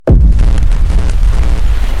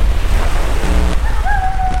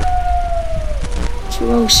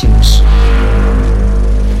oceans.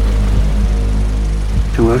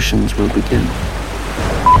 Two oceans will begin.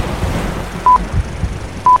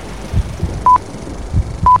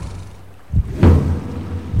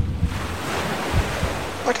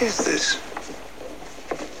 What is this?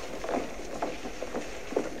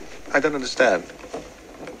 I don't understand.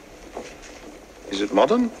 Is it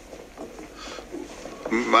modern?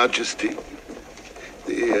 Majesty,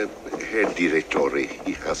 the head director,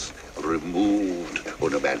 he has removed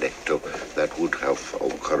un aspetto that would have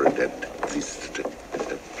occurred at this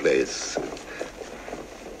place.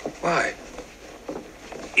 Why?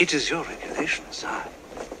 It is your regulation, sir.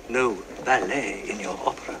 No ballet in your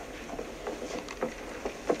opera.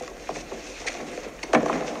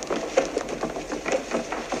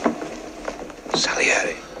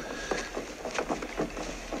 Salieri.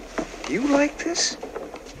 You like this?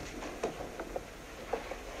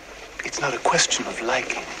 It's not a question of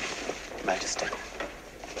liking, Majesty.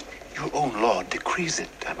 Your own law decrees it,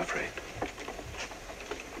 I'm afraid.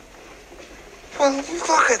 Well,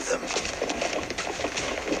 look at them.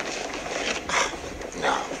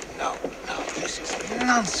 No. This is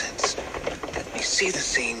nonsense. Let me see the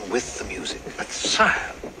scene with the music. But,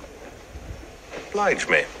 sire. Oblige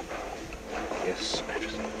me. Yes,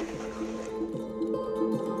 Majesty.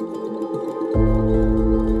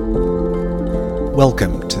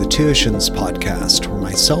 Welcome to the Two Oceans podcast, where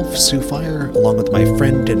myself, Soufire, along with my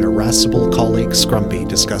friend and irascible colleague Scrumpy,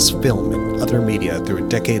 discuss film and other media through a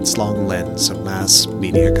decades-long lens of mass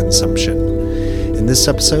media consumption. In this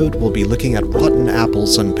episode, we'll be looking at rotten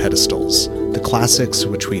apples on pedestals, the classics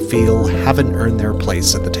which we feel haven't earned their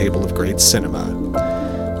place at the table of great cinema.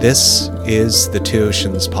 This is the Two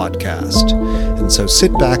Oceans podcast, and so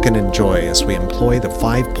sit back and enjoy as we employ the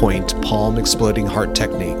 5-point palm-exploding heart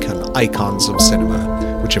technique on icons of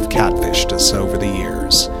cinema, which have catfished us over the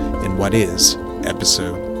years, in what is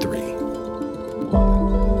Episode 3.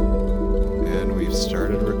 And we've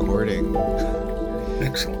started recording.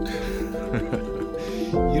 Excellent.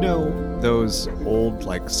 You know those old,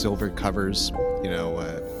 silver covers, I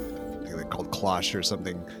think they're called cloche or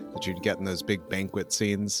something, that you'd get in those big banquet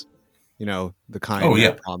scenes? You know, the kind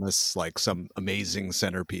that promise some amazing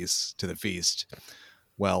centerpiece to the feast.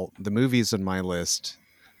 Well, the movies on my list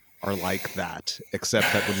are like that,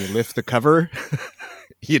 except that when you lift the cover,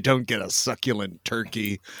 you don't get a succulent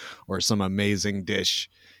turkey or some amazing dish.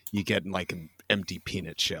 You get an empty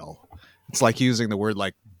peanut shell. It's like using the word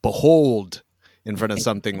behold in front of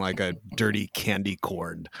something like a dirty candy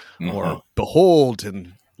corn, or behold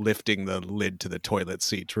and lifting the lid to the toilet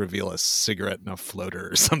seat to reveal a cigarette in a floater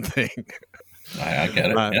or something. I get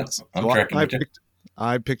it. Yes, I'm tracking with you.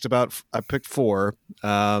 I picked 4.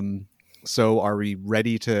 So are we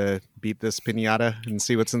ready to beat this piñata and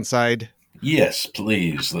see what's inside? Yes,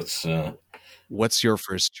 please. Let's. What's your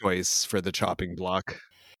first choice for the chopping block?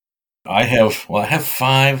 I have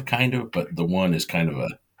 5 kind of, but the one is kind of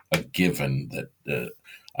a given that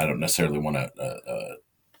I don't necessarily want to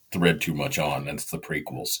thread too much on, and it's the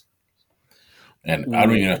prequels. And I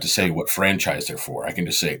don't even have to say what franchise they're for. I can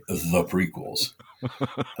just say the prequels,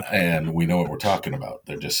 and we know what we're talking about.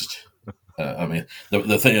 They're just,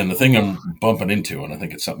 the thing I'm bumping into, and I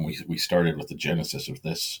think it's something we started with the genesis of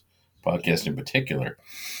this podcast in particular,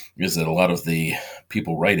 is that a lot of the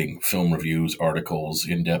people writing film reviews, articles,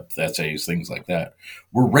 in-depth essays, things like that,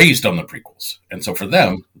 were raised on the prequels, and so for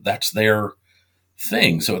them, that's their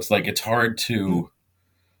thing. So it's hard to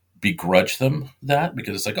begrudge them that,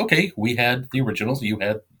 because it's okay, we had the originals, you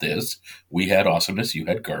had this, we had awesomeness, you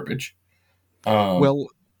had garbage. Well,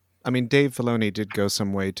 I mean, Dave Filoni did go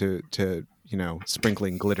some way to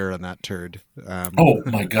sprinkling glitter on that turd. Oh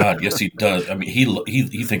my God, yes, he does. I mean,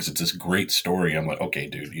 he thinks it's this great story. I'm like, okay,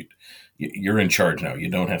 dude, you're in charge now.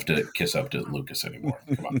 You don't have to kiss up to Lucas anymore.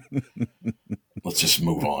 Come on, let's just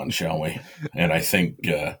move on, shall we? And I think.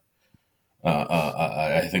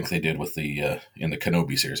 I think they did with the in the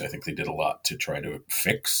Kenobi series. I think they did a lot to try to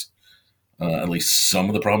fix at least some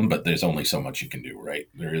of the problem, but there's only so much you can do, right?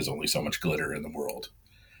 There is only so much glitter in the world.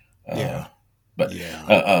 By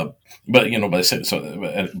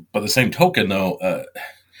the same token, though,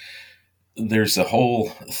 there's a whole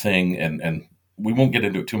thing, and we won't get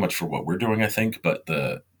into it too much for what we're doing, I think, but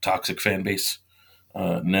the toxic fan base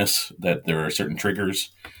ness, that there are certain triggers,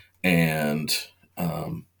 and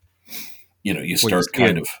you start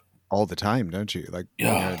all the time, don't you?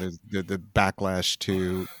 The backlash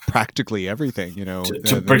to practically everything,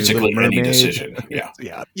 to basically any decision. Yeah.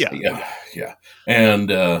 And,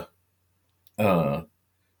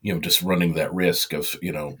 just running that risk of,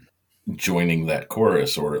 joining that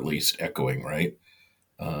chorus, or at least echoing, right?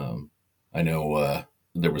 I know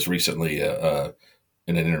there was recently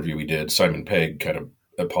in an interview he did, Simon Pegg kind of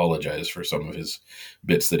apologized for some of his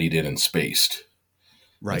bits that he did in Spaced.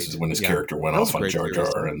 Right. This is when his Yeah. character went That was off a on great Jar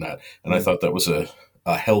series. Jar and that. And I thought that was a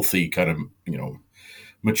healthy kind of,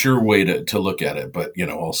 mature way to look at it. But,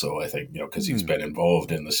 also I think, because he's been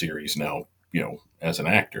involved in the series now, as an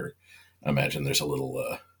actor, I imagine there's a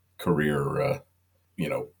little career,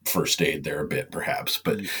 first aid there a bit perhaps.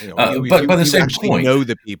 But, but by the same point, know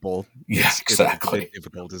the people. Yeah, exactly. It's a bit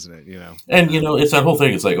difficult, isn't it? And, it's that whole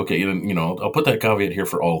thing. It's like, okay, I'll put that caveat here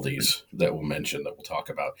for all these that we'll mention, that we'll talk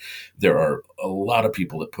about. There are a lot of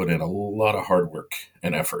people that put in a lot of hard work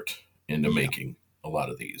and effort into making a lot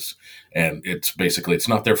of these. And it's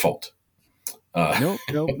not their fault. No.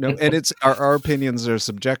 And it's our opinions are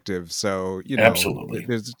subjective. So, absolutely,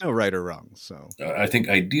 there's no right or wrong. So I think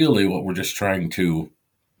ideally what we're just trying to,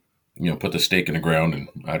 put the stake in the ground and,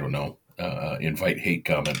 I don't know, invite hate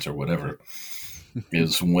comments or whatever,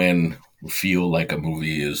 is when we feel like a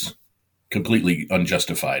movie is completely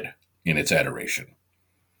unjustified in its adoration.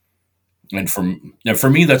 And for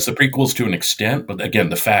me, that's the prequels to an extent. But again,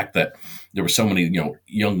 the fact that there were so many,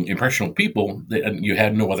 young, impressionable people and you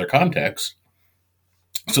had no other context.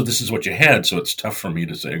 So this is what you had. So it's tough for me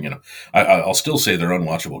to say, I'll still say they're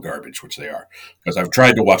unwatchable garbage, which they are, because I've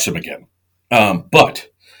tried to watch them again. But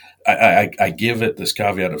I give it this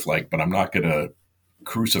caveat of but I'm not going to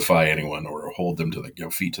crucify anyone or hold them to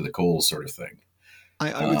the feet to the coals sort of thing.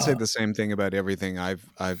 I would say the same thing about everything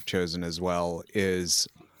I've chosen as well. Is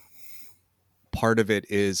part of it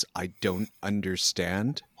is I don't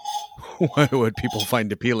understand what people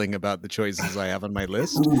find appealing about the choices I have on my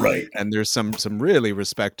list. Right. And there's some really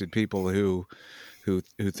respected people who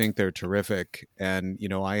think they're terrific. And,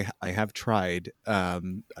 I have tried. I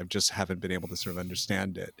just haven't been able to sort of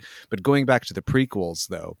understand it. But going back to the prequels,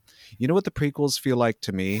 though, you know what the prequels feel like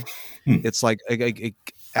to me? It's like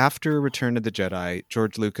after Return of the Jedi,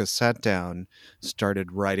 George Lucas sat down,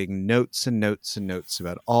 started writing notes and notes and notes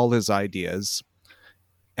about all his ideas.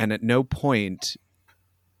 And at no point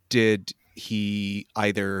did he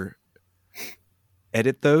either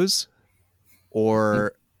edit those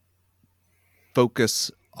or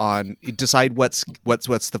decide what's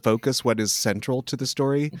the focus, what is central to the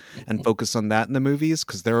story, and focus on that in the movies,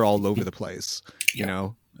 because they're all over the place.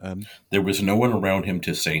 There was no one around him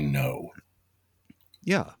to say no.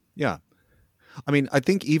 Yeah. I mean, I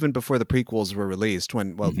think even before the prequels were released,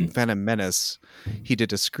 when Phantom Menace, he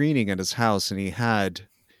did a screening at his house, and he had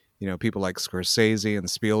people like Scorsese and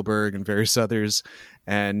Spielberg and various others,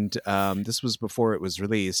 and this was before it was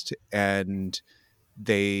released, and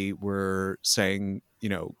they were saying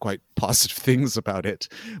quite positive things about it,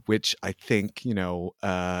 which I think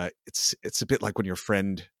it's a bit like when your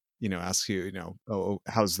friend asks you oh,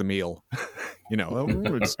 how's the meal? Oh,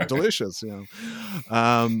 it's delicious.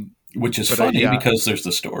 Which is funny because there's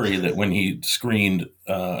the story that when he screened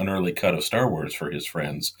an early cut of Star Wars for his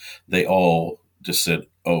friends, they all just said,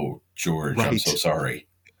 "Oh, George, right. I'm so sorry."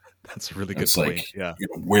 That's a really good point.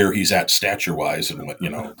 Where he's at stature wise, and what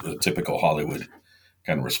the typical Hollywood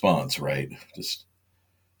kind of response, right? Just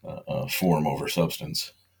form over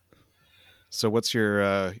substance. So what's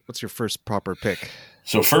your first proper pick?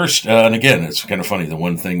 So first, and again, it's kind of funny. The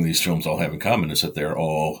one thing these films all have in common is that they're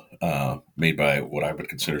all made by what I would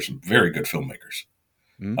consider some very good filmmakers.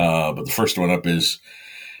 But the first one up is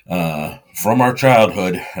from our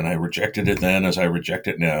childhood, and I rejected it then as I reject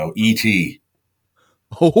it now, E.T.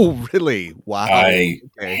 Oh, really? Wow. I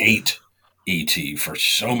hate E.T. for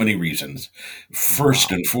so many reasons.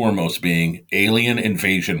 First and foremost being alien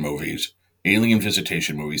invasion movies, alien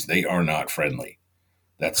visitation movies. They are not friendly.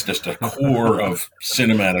 That's just a core of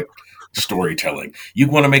cinematic storytelling. You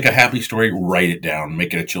want to make a happy story, write it down,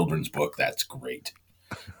 make it a children's book. That's great.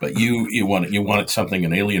 But you want something,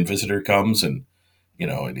 an alien visitor comes and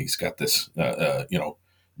he's got this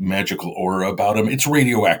magical aura about him. It's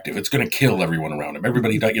radioactive. It's going to kill everyone around him.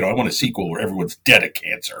 Everybody, I want a sequel where everyone's dead of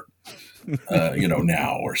cancer.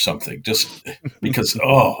 Now or something, just because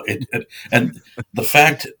and the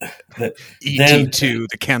fact that ET2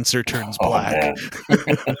 the cancer turns black.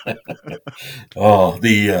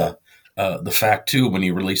 The fact too, when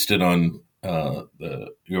he released it on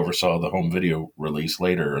you oversaw the home video release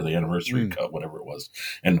later, or the anniversary cut, whatever it was,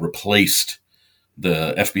 and replaced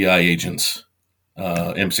the FBI agents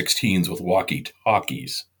M16s with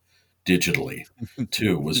walkie-talkies digitally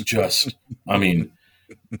too, was just,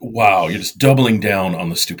 wow, you're just doubling down on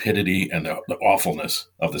the stupidity and the awfulness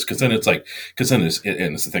of this. Because then it's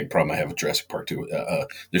the thing, problem I have with Jurassic Park too.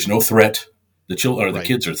 There's no threat. The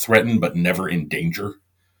kids are threatened, but never in danger.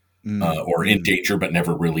 or in danger but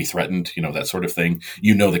never really threatened, that sort of thing.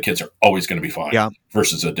 The kids are always going to be fine. Yeah.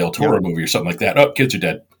 Versus a Del Toro movie or something like that. Oh, kids are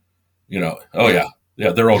dead. Oh yeah,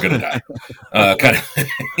 they're all going to die. Kind of thing.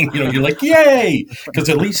 You're like, yay, because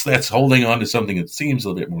at least that's holding on to something that seems a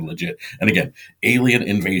little bit more legit. And again, alien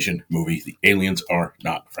invasion movie. The aliens are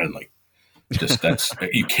not friendly. That's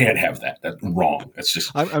you can't have that. That's wrong. That's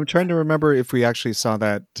just. I'm trying to remember if we actually saw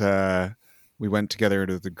that. We went together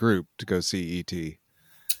to the group to go see E.T.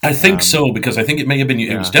 I think so, because I think it may have been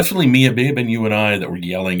you. It was definitely me. It may have been you and I that were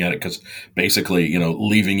yelling at it because basically,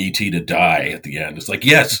 leaving E.T. to die at the end. It's like,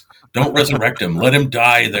 yes, don't resurrect him. Let him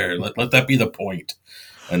die there. Let that be the point.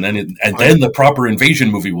 And then then the proper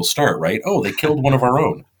invasion movie will start, right? Oh, they killed one of our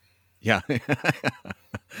own. Yeah.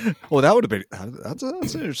 Well, that would have been that's an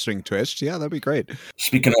interesting twist. Yeah, that'd be great.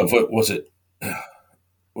 Speaking of, what was it?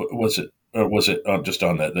 Was it just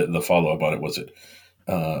on the follow up on it? Was it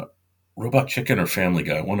Robot Chicken or Family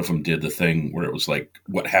Guy? One of them did the thing where it was like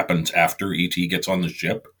what happens after E.T. gets on the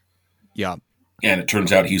ship. Yeah. And it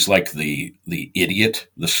turns out he's like the idiot,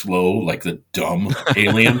 the slow, like the dumb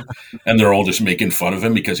alien. And they're all just making fun of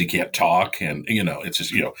him because he can't talk. And, it's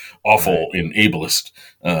just, awful in ableist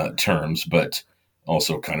terms, but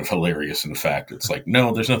also kind of hilarious in fact. It's like,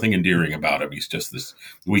 no, there's nothing endearing about him. He's just this,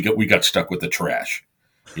 we got stuck with the trash,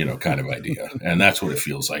 kind of idea. And that's what it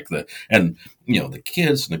feels like. The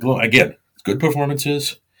kids, the glow, again, good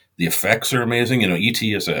performances. The effects are amazing.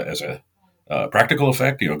 E.T. as a practical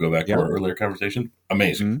effect, go back to our earlier conversation.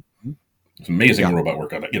 Amazing. Mm-hmm. It's amazing robot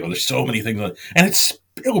work on it. There's so many things and it's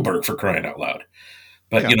Spielberg, for crying out loud.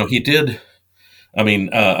 But, he did,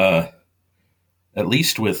 at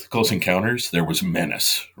least with Close Encounters, there was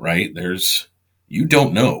menace, right? You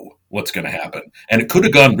don't know what's going to happen. And it could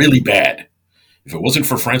have gone really bad. If it wasn't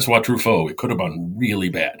for Francois Truffaut, it could have gone really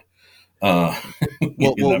bad. Even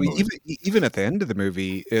at the end of the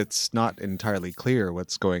movie, it's not entirely clear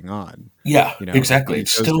what's going on. Yeah, exactly.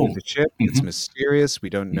 It's still the ship. Mm-hmm. It's mysterious. We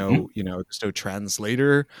don't know. There's no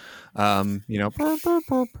translator. What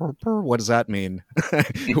does that mean?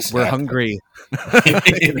 Exactly. We're hungry.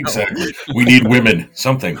 Exactly. We need women.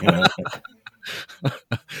 Something.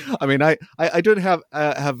 I don't have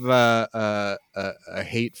a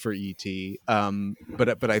hate for ET,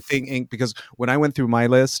 but I think because when I went through my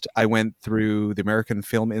list, I went through the American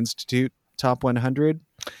Film Institute Top 100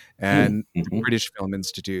 and the British Film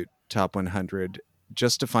Institute Top 100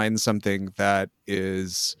 just to find something that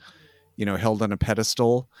is, held on a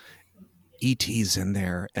pedestal. ET's in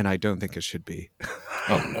there, and I don't think it should be.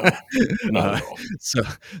 Oh no!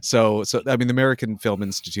 So the American Film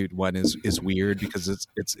Institute one is weird because it's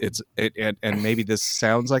and maybe this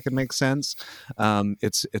sounds like it makes sense.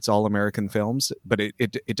 It's all American films, but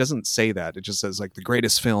it doesn't say that. It just says like the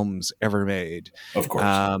greatest films ever made. Of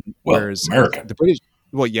course. Whereas American. The British.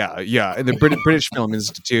 Well, yeah. And the British Film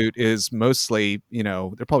Institute is mostly, there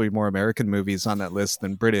are probably more American movies on that list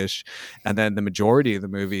than British. And then the majority of the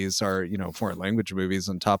movies are, foreign language movies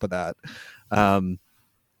on top of that.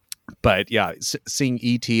 But yeah, seeing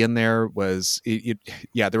E.T. in there was, there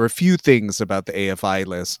were a few things about the AFI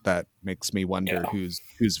list that makes me wonder who's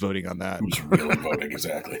voting on that. Who's really voting,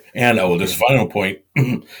 exactly. And this final point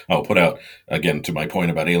I'll put out, again, to my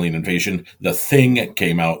point about Alien Invasion, The Thing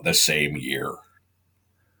came out the same year.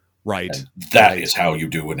 Right. And that is how you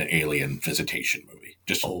do an alien visitation movie.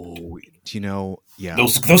 Just Those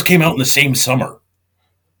came out in the same summer.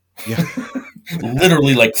 Yeah.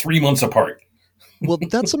 Literally like 3 months apart. Well,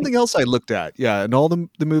 that's something else I looked at. Yeah, and all the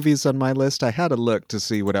movies on my list, I had a look to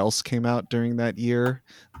see what else came out during that year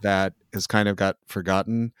that has kind of got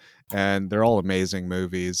forgotten, and they're all amazing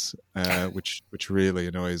movies, which really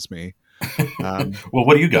annoys me. Well,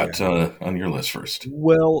 what do you got on your list first?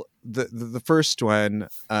 Well, the first one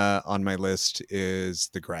on my list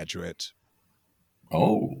is The Graduate.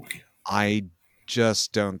 Oh, I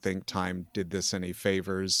just don't think time did this any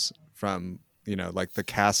favors from like the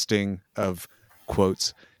casting of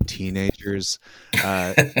quotes teenagers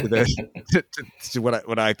to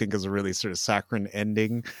what I think is a really sort of saccharine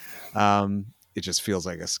ending. It just feels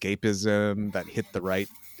like escapism that hit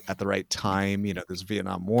at the right time. There's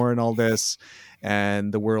Vietnam War and all this,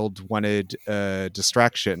 and the world wanted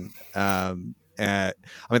distraction. The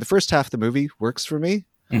first half of the movie works for me,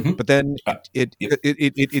 but then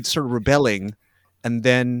it's sort of rebelling, and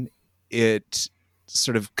then it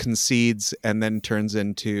sort of concedes and then turns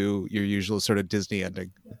into your usual sort of Disney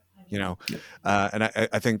ending, and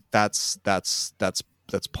I think that's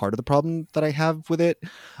part of the problem that I have with it.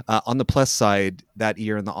 On the plus side, that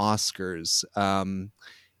year in the Oscars,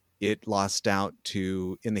 it lost out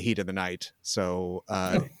to In the Heat of the Night. So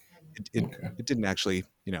it didn't actually,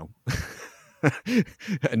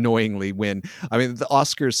 annoyingly win. I mean, the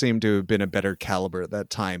Oscars seem to have been a better caliber at that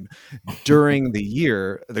time. During the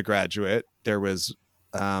year, The Graduate, there was,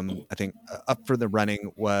 I think, up for the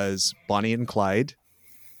running was Bonnie and Clyde,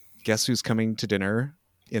 Guess Who's Coming to Dinner,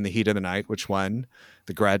 In the Heat of the Night, which won,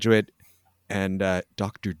 The Graduate, and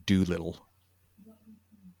Dr. Dolittle.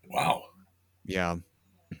 Wow. Yeah.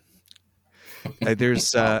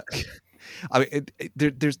 There's I mean,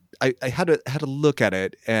 there's I had a look at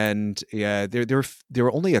it, and yeah, there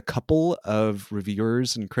were only a couple of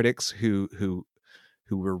reviewers and critics who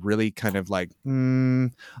were really kind of like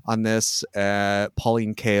on this.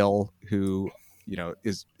 Pauline Kael, who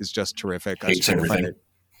is just terrific. Hates everything.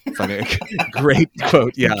 Funny, great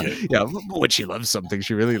quote. Yeah, Okay. yeah. When she loves something,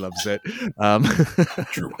 she really loves it.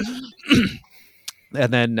 True.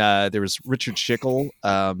 And then there was Richard Schickel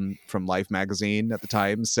from Life magazine at the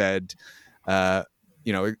time said,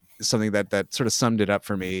 something that sort of summed it up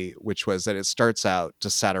for me, which was that it starts out to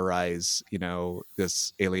satirize,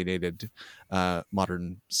 this alienated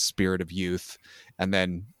modern spirit of youth, and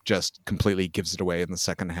then just completely gives it away in the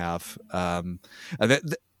second half.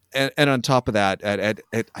 And on top of that, I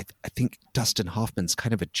think Dustin Hoffman's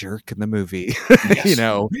kind of a jerk in the movie.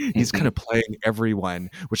 Yes. He's kind of playing everyone,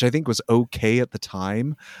 which I think was okay at the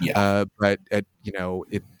time. Yeah. But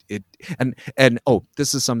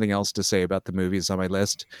this is something else to say about the movies on my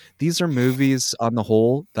list. These are movies on the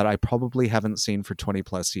whole that I probably haven't seen for 20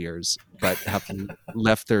 plus years, but have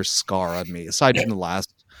left their scar on me. Aside from the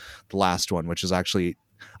last one, which is actually,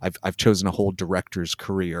 I've chosen a whole director's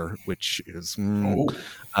career, which is,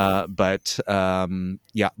 but I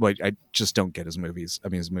just don't get his movies. I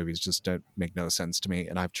mean, his movies just don't make no sense to me,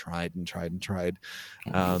 and I've tried and tried and tried.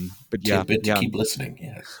 But yeah, to keep listening.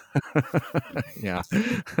 Yes. yeah.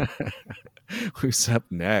 Who's up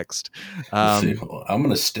next? Let's see. I'm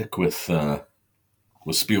going to stick with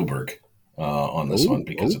Spielberg on this one,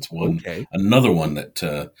 because it's another one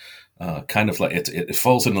that kind of like it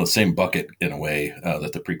falls into the same bucket in a way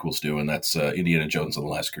that the prequels do, and that's Indiana Jones and the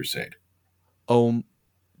Last Crusade. Do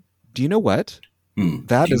you know what?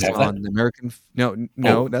 That is on the American.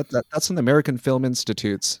 No, that's on the American Film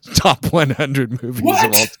Institute's top 100 movies of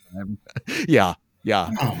all time. Yeah.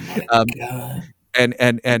 Oh my god.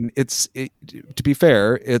 And to be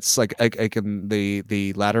fair, it's like I can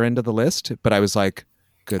the latter end of the list, but I was like,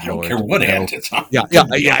 good Lord. I don't care what end it's on. Yeah,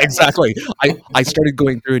 exactly. I started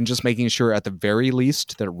going through and just making sure at the very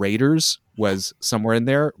least that Raiders was somewhere in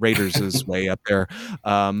there. Raiders is way up there. But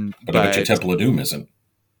I bet you Temple of Doom isn't.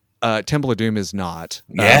 Temple of Doom is not.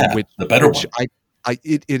 The better one.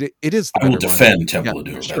 It is. I will defend Temple of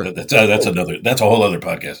Doom. Sure. That's a whole other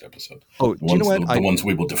podcast episode. Oh, do you know what? The ones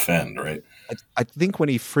we will defend, right? I think when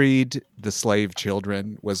he freed the slave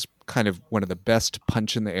children was kind of one of the best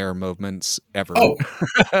punch in the air movements ever. Oh,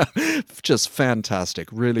 just fantastic!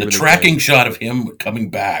 Really, the tracking shot of him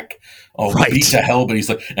coming back. Oh, right. Beat to hell, but he's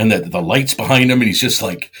like, and the lights behind him, and he's just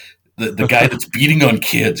like. The guy that's beating on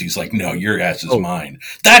kids, he's like, no, your ass is mine.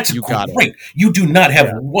 That's great. You do not have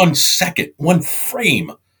 1 second, 1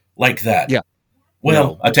 frame like that. Yeah.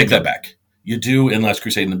 Well, I take that back. You do in Last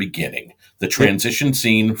Crusade in the beginning. The transition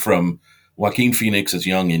scene from Joaquin Phoenix as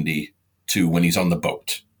young Indy to when he's on the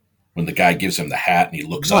boat. When the guy gives him the hat and he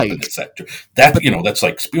looks up and it's that's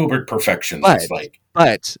like Spielberg perfection.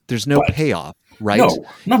 But there's no payoff. Right? No,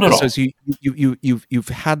 not at all. So you've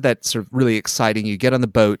had that sort of really exciting. You get on the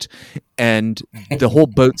boat, and the whole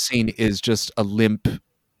boat scene is just a limp.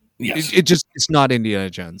 Yes, it's not Indiana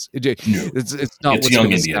Jones. It's not. It's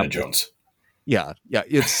young Indiana Jones. Yeah.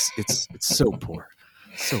 It's so poor,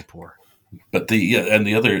 so poor. But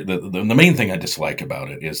the main thing I dislike about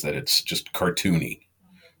it is that it's just cartoony.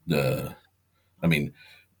 I found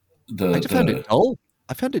it dull.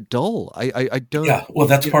 I found it dull. I don't. Yeah, well,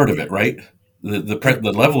 that's part of it, right?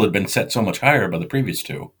 The level had been set so much higher by the previous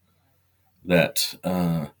two that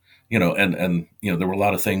and there were a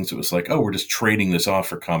lot of things that was like, oh, we're just trading this off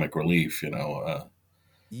for comic relief,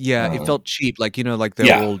 it felt cheap, like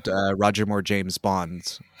the old Roger Moore James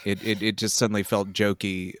Bonds. It just suddenly felt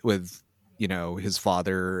jokey with his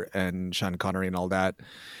father and Sean Connery and all that,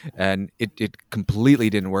 and it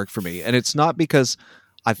completely didn't work for me. And it's not because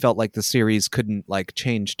I felt like the series couldn't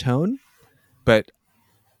change tone, but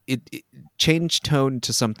it changed tone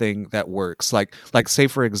to something that works. Like say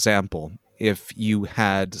for example, if you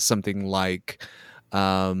had something like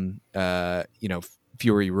Fury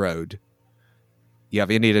Road, you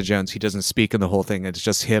have Indiana Jones, he doesn't speak in the whole thing, it's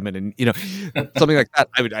just him, and something like that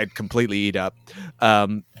I'd completely eat up.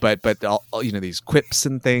 But all, these quips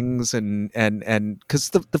and things, and because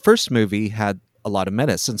the first movie had a lot of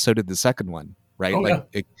menace, and so did the second one, right?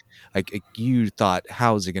 like you thought,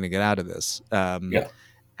 how is he going to get out of this? Yeah.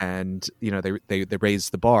 And they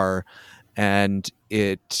raised the bar, and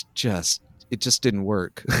it just didn't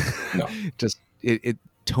work. No. Just it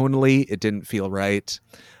tonally, it didn't feel right.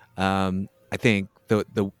 I think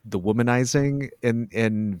the womanizing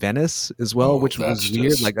in Venice as well, which was that's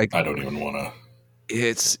weird. just, Like I don't even want to.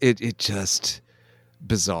 it just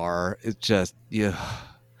bizarre. It just yeah.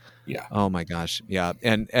 Yeah. Oh my gosh. Yeah.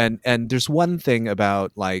 And there's one thing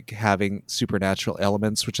about like having supernatural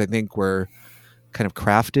elements, which I think were kind of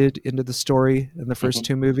crafted into the story in the first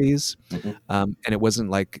two movies. And it wasn't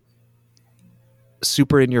like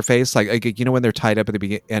super in your face. Like when they're tied up at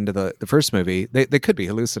the end of the first movie, they could be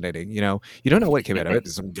hallucinating, you don't know what came out of it.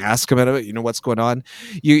 There's some gas come out of it. You know what's going on.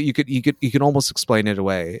 You could almost explain it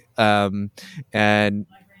away. And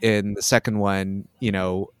in the second one,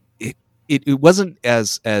 it wasn't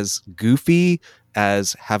as goofy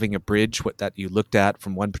as having a bridge that you looked at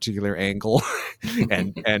from one particular angle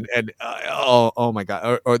and oh my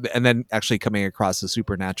god, and then actually coming across the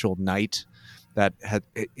supernatural night that had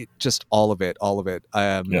it just all of it.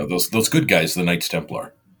 Those good guys, the Knights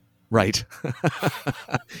Templar, right.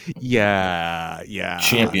 yeah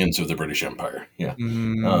champions of the British Empire. Yeah.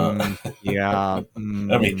 Yeah.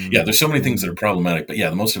 I mean, there's so many things that are problematic, but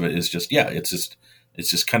the most of it is just it's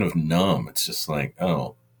just kind of numb. It's just like,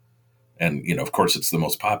 oh, and of course it's the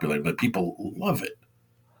most popular, but people love it.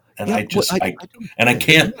 And I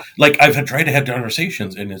can't, like, I've tried to have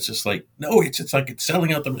conversations, and it's just like, no, it's like it's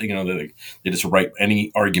selling out they just write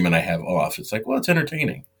any argument I have off. It's like, well, it's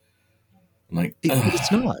entertaining. I'm like,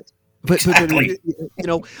 it's not. But, exactly.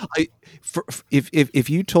 If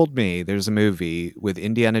you told me there's a movie with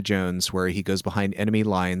Indiana Jones where he goes behind enemy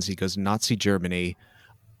lines, he goes to Nazi Germany,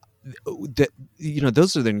 that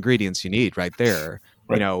those are the ingredients you need right there.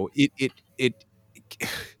 Right. It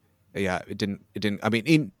didn't. I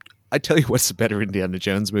mean, I tell you what's a better Indiana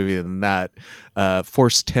Jones movie than that?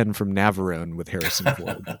 Force 10 from Navarone with Harrison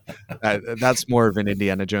Ford. That's more of an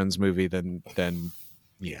Indiana Jones movie than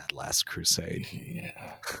Last Crusade.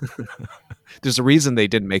 Yeah. There's a reason they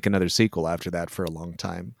didn't make another sequel after that for a long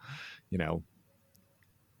time. Yeah.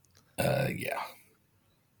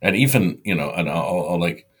 And even and I'll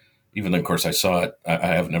like, even of course I saw it.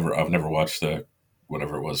 I've never watched the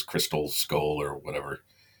whatever it was, Crystal Skull or whatever.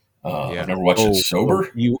 I've never watched it sober.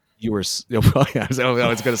 You were. I was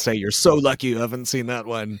going to say you're so lucky you haven't seen that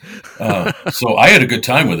one. So I had a good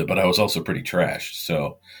time with it, but I was also pretty trashed.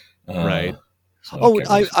 So right. So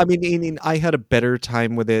I mean, I had a better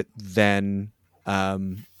time with it than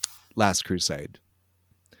Last Crusade.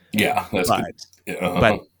 Yeah, that's but, good.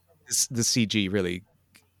 But the CG really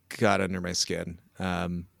got under my skin.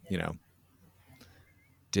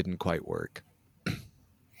 Didn't quite work.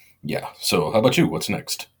 Yeah. So how about you? What's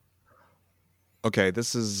next? Okay,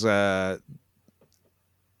 this is a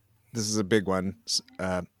big one.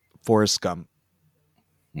 Forrest Gump.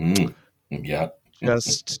 Yeah.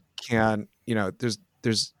 Just can't.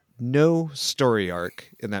 There's no story arc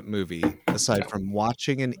in that movie aside from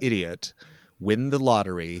watching an idiot win the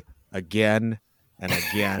lottery again and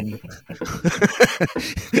again.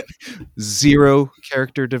 Zero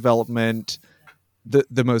character development.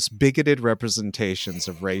 The most bigoted representations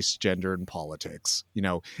of race, gender, and politics.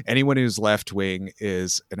 Anyone who's left wing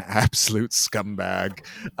is an absolute scumbag.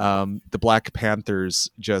 The Black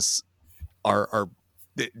Panthers just are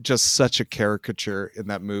just such a caricature in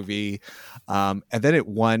that movie. And then it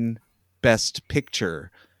won Best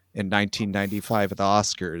Picture in 1995 at the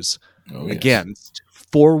Oscars against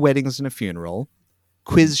Four Weddings and a Funeral,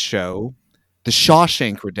 Quiz Show, The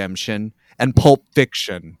Shawshank Redemption, and Pulp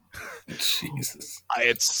Fiction. Jesus.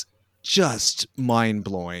 It's just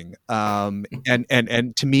mind-blowing. And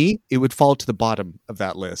to me, it would fall to the bottom of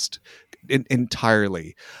that list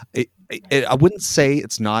entirely. I wouldn't say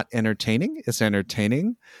it's not entertaining. It's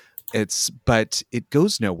entertaining. But it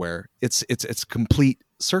goes nowhere. It's a complete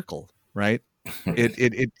circle, right?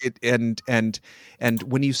 And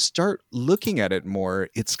when you start looking at it more,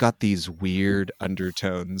 it's got these weird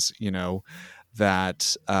undertones,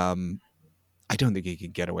 that I don't think you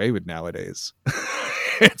can get away with nowadays.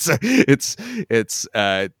 I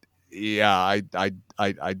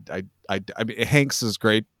mean, Hanks is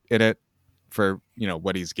great in it for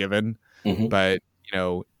what he's given, but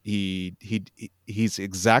he's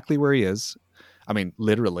exactly where he is. I mean,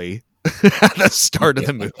 literally at the start of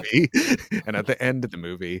the movie and at the end of the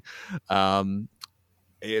movie.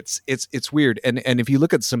 It's weird, and if you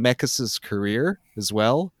look at Zemeckis's career as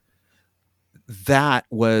well, that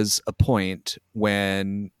was a point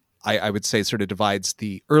when I would say sort of divides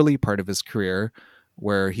the early part of his career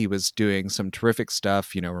where he was doing some terrific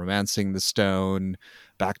stuff, Romancing the Stone,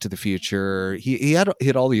 Back to the Future. He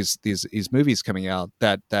had all these movies coming out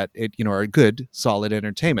that it are good, solid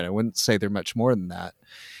entertainment. I wouldn't say they're much more than that.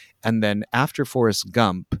 And then after Forrest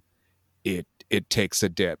Gump, it takes a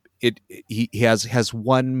dip. He has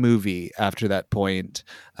one movie after that point,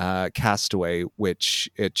 Castaway, which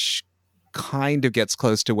kind of gets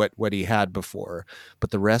close to what he had before,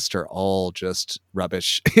 but the rest are all just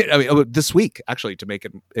rubbish. I mean, this week actually, to make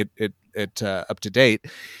it up to date,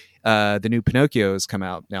 the new Pinocchio has come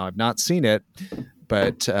out. Now I've not seen it,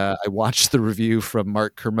 but I watched the review from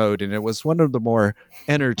Mark Kermode, and it was one of the more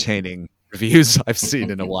entertaining reviews I've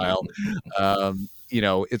seen in a while.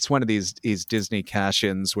 It's one of these Disney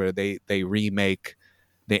cash-ins where they remake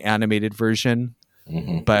the animated version,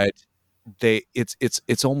 but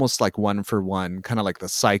it's almost like one for one, kind of like the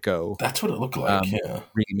Psycho. That's what it looked like.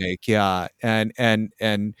 Remake, yeah,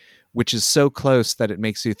 and which is so close that it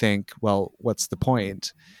makes you think, well, what's the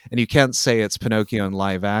point? And you can't say it's Pinocchio in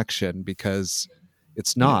live action because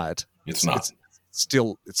it's not. It's not.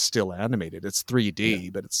 It's still animated. It's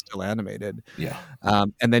 3D, but it's still animated. Yeah.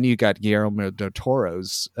 And then you got Guillermo del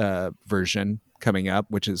Toro's version coming up,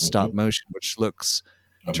 which is stop motion, which looks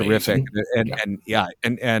amazing. Terrific.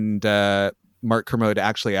 And Mark Kermode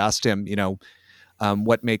actually asked him,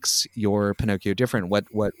 what makes your Pinocchio different?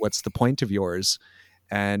 What's the point of yours?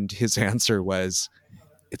 And his answer was,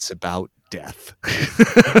 it's about death.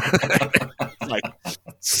 Like,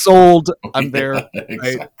 sold. I'm there.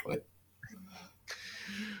 Exactly. Right?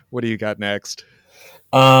 What do you got next?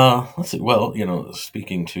 Let's see. Well,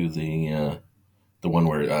 speaking to the one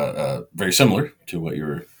where very similar to what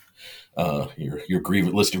your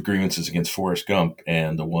list of grievances against Forrest Gump,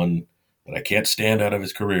 and the one that I can't stand out of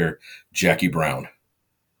his career, Jackie Brown.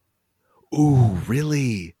 Ooh,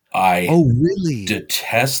 really? Really?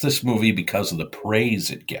 Detest this movie because of the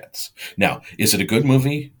praise it gets. Now, is it a good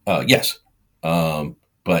movie? Yes.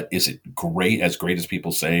 But is it great as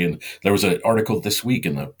people say? And there was an article this week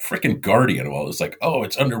in the frickin' Guardian. Well, it's like, oh,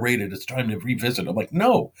 it's underrated. It's time to revisit. I'm like,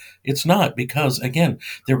 no, it's not. Because, again,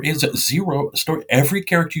 there is zero story. Every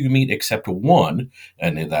character you meet except one,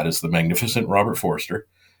 and that is the magnificent Robert Forster,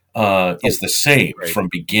 is the same from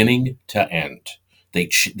beginning to end. They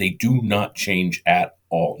do not change at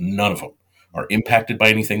all. None of them are impacted by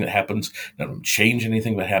anything that happens. None of them change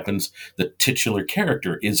anything that happens. The titular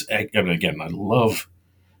character is, and again, I love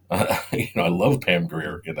Pam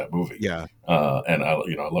Grier in that movie. Yeah. And I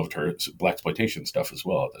loved her blaxploitation stuff as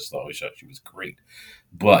well. I always thought she was great.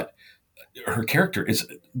 But her character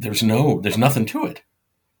there's nothing to it.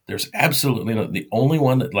 There's absolutely no. The only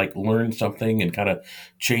one that learns something and kind of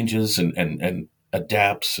changes and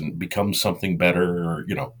adapts and becomes something better, or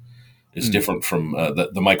is different from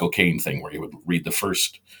the Michael Caine thing, where he would read the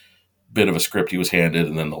first bit of a script he was handed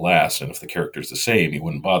and then the last, and if the character's the same, he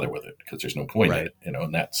wouldn't bother with it because there's no point in it,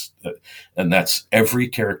 and that's every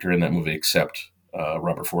character in that movie except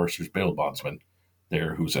Robert Forster's bail bondsman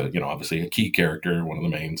there, who's obviously a key character, one of the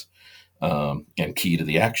mains, and key to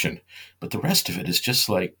the action. But the rest of it is just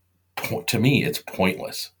to me, it's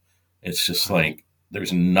pointless. It's just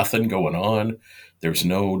there's nothing going on. There's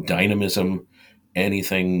no dynamism.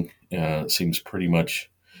 Anything seems pretty much,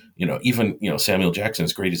 even Samuel Jackson,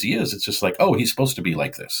 as great as he is, it's just he's supposed to be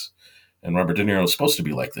like this, and Robert De Niro is supposed to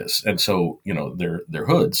be like this, and so they're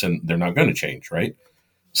hoods and they're not going to change, right?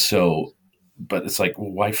 So, but it's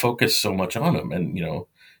why focus so much on them? And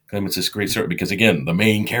claim it's this great story because, again, the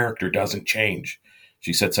main character doesn't change.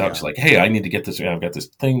 She sets out, she's like, hey, I need to get this. I've got this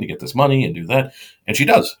thing to get this money and do that, and she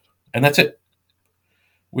does, and that's it.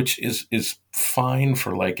 Which is fine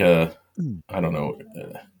for I don't know,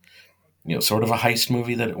 sort of a heist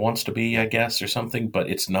movie that it wants to be, I guess, or something, but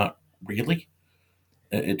it's not really.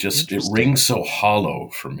 It rings so hollow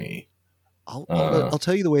for me. I'll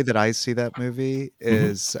tell you the way that I see that movie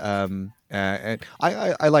is, and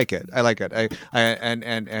I like it. I like it.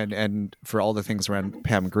 And for all the things around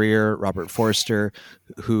Pam Grier, Robert Forster,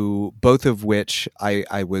 who both of which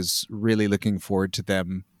I was really looking forward to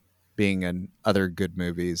them being in other good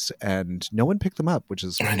movies, and no one picked them up, which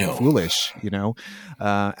is foolish,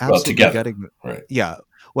 absolutely together, gutting. Right? Yeah.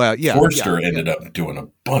 Well, yeah. Forster ended up doing a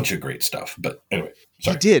bunch of great stuff, but anyway,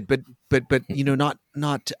 sorry. He did, but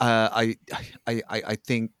not. I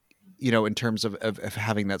think in terms of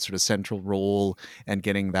having that sort of central role and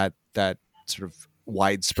getting that sort of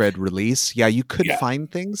widespread release. Yeah, you could find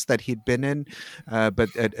things that he'd been in, but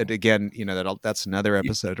again, that's another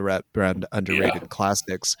episode around underrated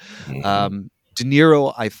classics. Mm-hmm. De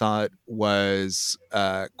Niro, I thought, was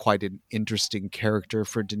quite an interesting character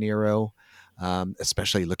for De Niro.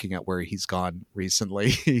 especially looking at where he's gone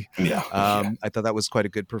recently. Yeah. I thought that was quite a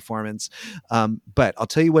good performance. But I'll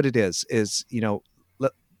tell you what it is,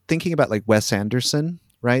 thinking about like Wes Anderson,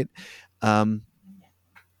 right?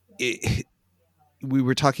 We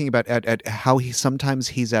were talking about at how sometimes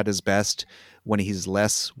he's at his best when he's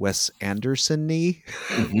less Wes Anderson-y,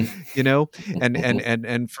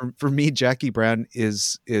 and for me, Jackie Brown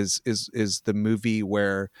is the movie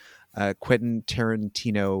where Quentin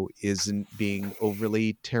Tarantino isn't being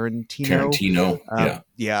overly Tarantino.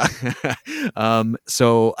 Yeah.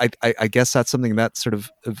 So I guess that's something that sort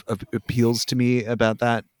of appeals to me about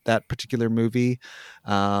that particular movie,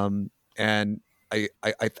 and I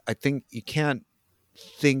think you can't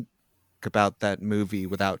think about that movie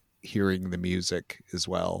without hearing the music as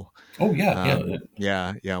well. Oh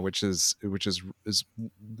yeah, which is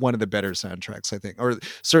one of the better soundtracks, I think, or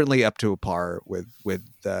certainly up to a par with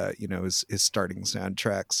his starting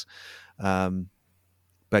soundtracks.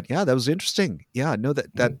 But yeah, that was interesting. Yeah, no,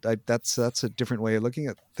 that's a different way of looking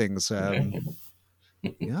at things.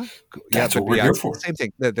 Yeah, that's what we're here for. Same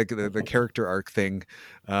thing. The character arc thing.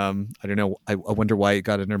 I don't know. I wonder why it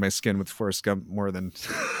got under my skin with Forrest Gump more than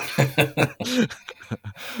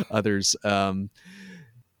others.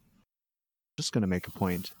 Just going to make a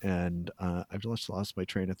point, and I've just lost my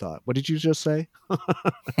train of thought. What did you just say?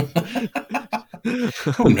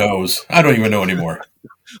 Who knows? I don't even know anymore.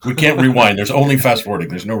 We can't rewind. There's only fast forwarding.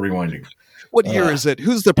 There's no rewinding. What year is it?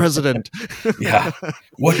 Who's the president? Yeah.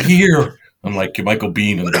 What year? I'm like Michael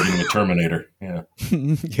Biehn in the beginning of Terminator. Yeah.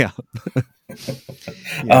 Yeah.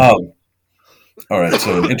 All right.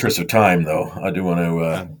 So, in the interest of time, though, I do want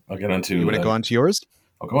to. I'll get onto. You want to go on to yours?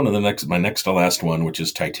 I'll go on to my next to last one, which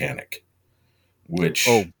is Titanic. Which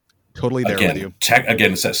totally there again, with you.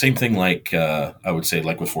 Again, it's that same thing. Like I would say,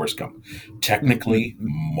 like with Forrest Gump, technically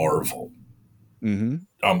Marvel.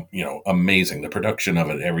 Amazing. The production of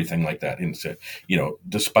it, everything like that. And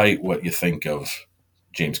despite what you think of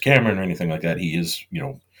James Cameron or anything like that, he is,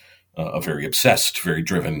 a very obsessed, very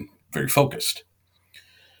driven, very focused.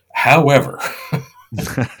 However,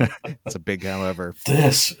 it's a big however.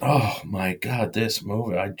 Oh my God, this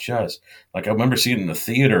movie, I remember seeing it in the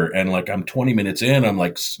theater, and like I'm 20 minutes in, I'm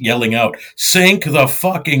like yelling out, "Sink the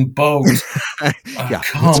fucking boat!"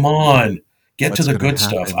 Come on. Get to the good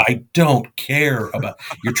stuff. I don't care about.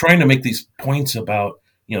 You're trying to make these points about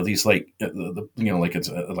these like like it's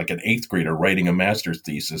like an 8th grader writing a master's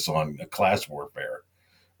thesis on class warfare.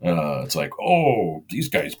 It's like, oh, these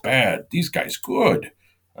guys bad, these guys good.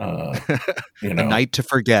 A Night to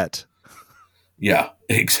Forget. Yeah,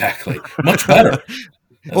 exactly. Much better.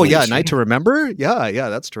 Oh yeah, A Night to Remember. Yeah,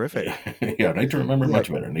 that's terrific. Yeah, A Night to Remember, much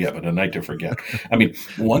better. Yeah, but A Night to Forget. I mean,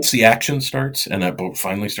 once the action starts and that boat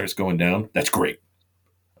finally starts going down, that's great.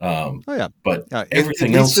 But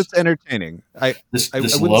everything else, it's entertaining. This I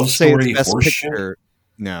love story horse shit.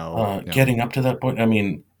 No. Getting up to that point, I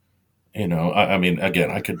mean,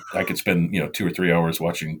 again, I could spend 2 or 3 hours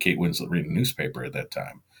watching Kate Winslet read a newspaper at that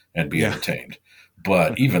time and be entertained.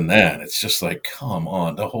 But even then, it's just like, come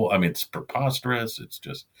on, it's preposterous. It's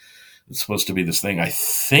supposed to be this thing. I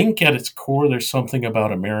think at its core, there's something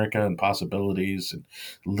about America and possibilities and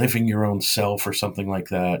living your own self or something like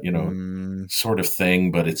that, sort of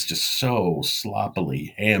thing. But it's just so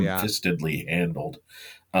sloppily, ham-fistedly handled.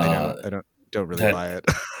 I don't really buy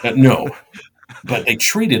it. No. But they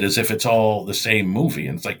treat it as if it's all the same movie.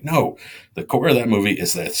 And it's like, no, the core of that movie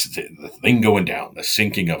is the thing going down, the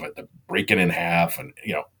sinking of it, the breaking in half, and,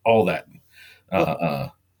 all that.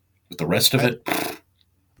 But the rest of it.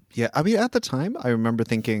 Yeah. I mean, at the time, I remember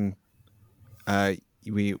thinking,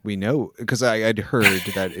 we know, because I'd heard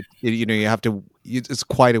that, you have to, it's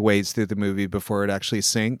quite a ways through the movie before it actually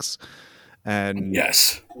sinks. And,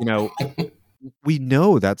 yes, we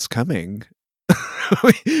know that's coming.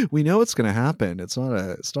 We know it's going to happen. It's not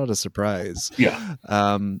a surprise. Yeah.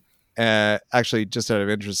 Actually, just out of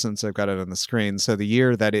interest, since I've got it on the screen, so the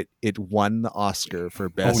year that it won the Oscar for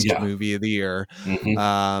Best Movie of the Year,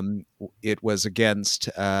 it was against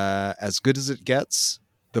As Good as It Gets,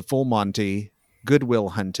 The Full Monty, Good Will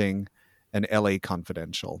Hunting, and L.A.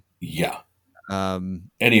 Confidential. Yeah.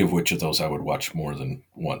 Any of which of those I would watch more than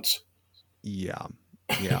once. Yeah.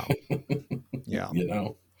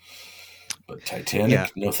 But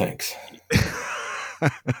Titanic, no thanks.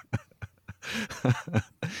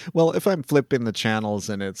 Well, if I'm flipping the channels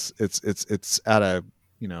and it's at a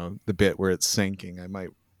the bit where it's sinking, I might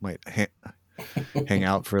hang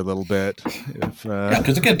out for a little bit.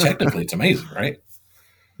 Because again, technically, it's amazing, right?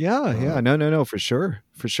 Yeah, no, for sure,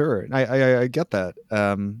 And I get that.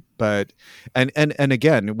 But and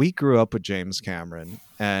again, we grew up with James Cameron,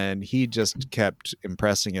 and he just kept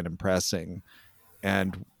impressing and impressing,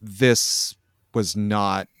 and this was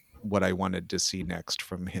not what I wanted to see next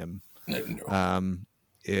from him. No.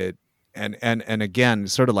 It and again,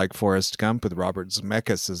 sort of like Forrest Gump with Robert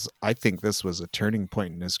Zemeckis, is I think this was a turning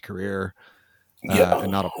point in his career,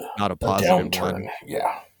 and not a positive downturn. one.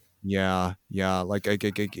 Yeah. Like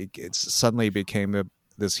it suddenly became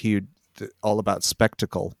this huge, all about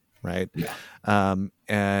spectacle, right? Yeah.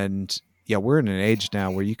 And yeah, we're in an age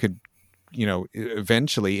now where you could,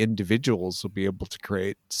 eventually individuals will be able to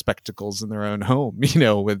create spectacles in their own home,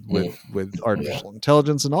 with artificial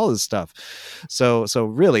intelligence and all this stuff. So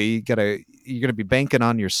really, you're gonna be banking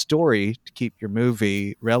on your story to keep your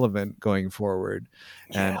movie relevant going forward.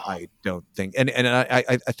 And I don't think, and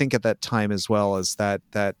I think at that time as well as that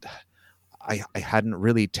I hadn't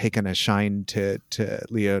really taken a shine to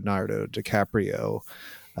Leonardo DiCaprio,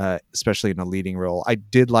 especially in a leading role. I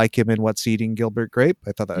did like him in What's Eating Gilbert Grape.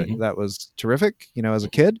 I thought that was terrific, as a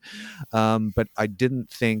kid. But I didn't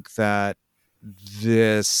think that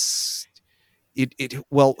this,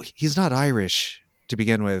 well, he's not Irish to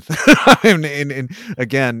begin with. and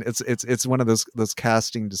again, it's one of those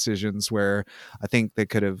casting decisions where I think they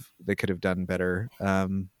could have done better.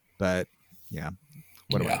 But yeah,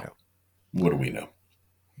 what do I know? What do we know?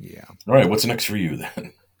 Yeah. All right. What's next for you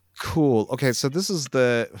then? Cool. Okay, so this is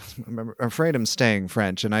I'm afraid I'm staying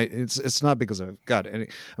French, and it's not because I've got any.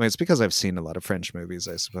 I mean, it's because I've seen a lot of French movies,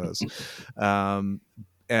 I suppose. But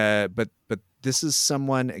this is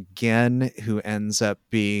someone again who ends up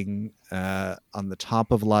being on the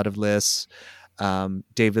top of a lot of lists.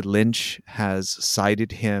 David Lynch has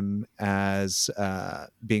cited him as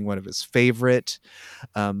being one of his favorite,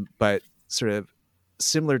 but sort of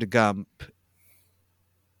similar to Gump.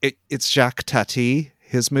 It's Jacques Tati,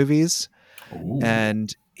 his movies. Ooh.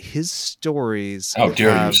 And his stories. How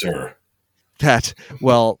dare you, sir?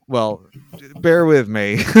 Well, bear with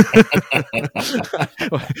me.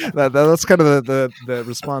 That's kind of the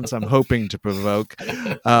response I'm hoping to provoke.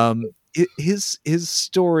 His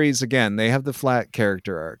stories, again, they have the flat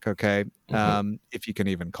character arc. Okay, if you can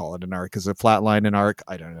even call it an arc. Is a flat line an arc?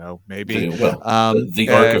 I don't know. Maybe. Well, the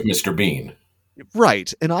arc of Mr. Bean.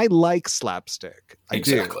 Right, and I like slapstick. I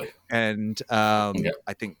exactly. do, and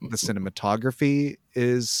I think the cinematography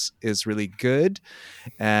is really good,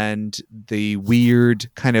 and the weird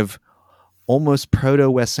kind of almost proto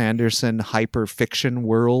Wes Anderson hyper fiction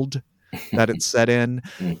world that it's set in.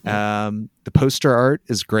 The poster art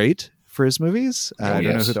is great for his movies. I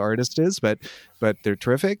don't know who the artist is, but they're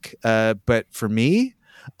terrific. But for me,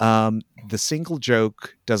 the single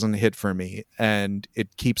joke doesn't hit for me, and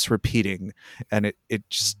it keeps repeating, and it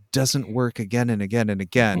just doesn't work again and again and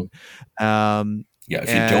again. If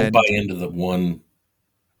you don't buy into that one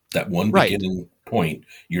beginning point,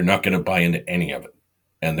 you're not going to buy into any of it,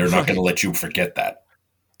 and they're not going to let you forget that.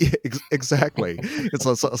 Yeah, exactly.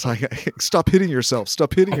 It's like, stop hitting yourself.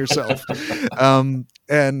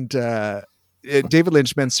 David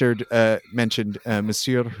Lynch mentioned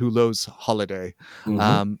Monsieur Hulot's Holiday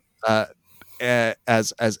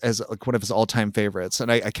as like one of his all-time favorites,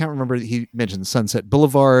 and I can't remember. He mentioned Sunset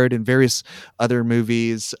Boulevard and various other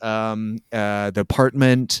movies, The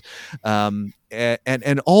Apartment,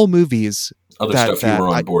 and all movies. Other stuff you were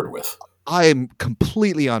on board with. I'm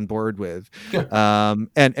completely on board with, and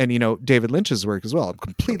David Lynch's work as well. I'm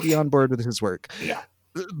completely on board with his work. Yeah.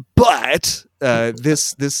 But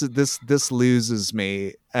this loses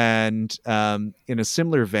me, and in a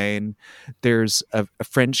similar vein, there's a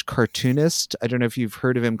French cartoonist. I don't know if you've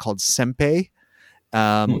heard of him, called Sempe,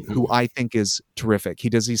 who I think is terrific. He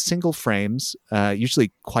does these single frames,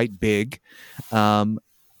 usually quite big,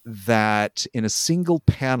 that in a single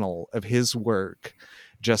panel of his work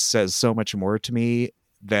just says so much more to me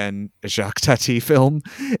than a Jacques Tati film.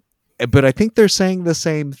 But I think they're saying the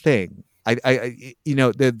same thing. They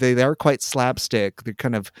are quite slapstick. They're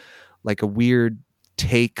kind of like a weird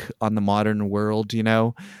take on the modern world,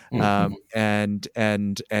 and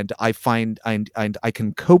I find I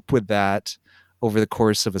can cope with that over the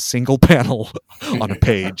course of a single panel on a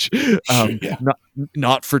page,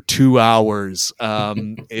 not for 2 hours.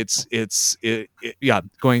 It's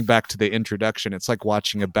going back to the introduction, it's like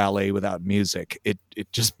watching a ballet without music. It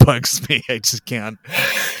just bugs me. I just can't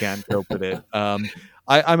cope with it.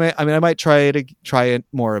 I might try it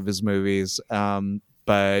more of his movies, but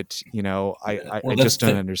I just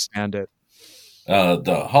don't understand it.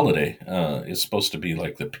 The Holiday is supposed to be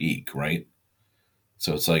like the peak, right?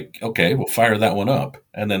 So it's like, okay, we'll fire that one up.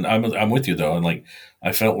 And then I'm with you though. And like,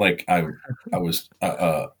 I felt like I was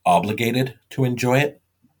obligated to enjoy it.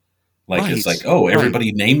 Like, it's like, Right. oh, Right.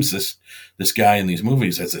 everybody names this guy in these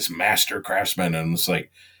movies as this master craftsman. And it's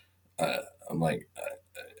like, uh, I'm like,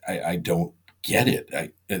 I don't get it.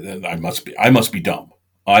 I must be dumb.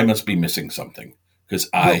 I must be missing something because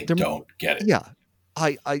Well, I don't get it. yeah.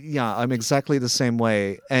 Yeah, I'm exactly the same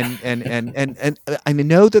way. And I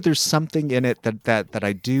know that there's something in it that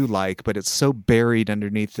I do like, but it's so buried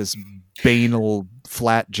underneath this banal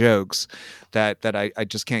flat jokes that I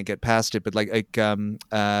just can't get past it. But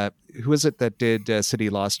who is it that did City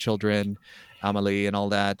Lost Children, Amelie and all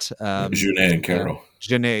that? Junet and Carol.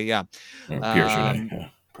 Janae, yeah. Or Pierre Junet. Um,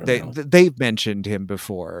 Yeah. they've mentioned him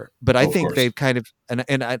before, but I Of think course. they've kind of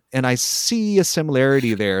and I see a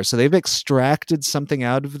similarity there. So they've extracted something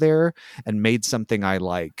out of there and made something I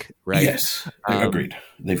like, right? Yes, Um, agreed.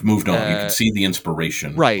 They've moved on. You can see the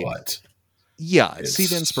inspiration, right. but Yeah, see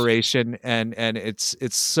the it's inspiration, and it's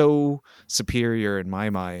so superior in my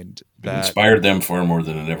mind it that inspired them far more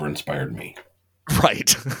than it ever inspired me.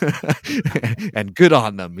 right, and good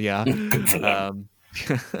on them. Yeah. Good for them.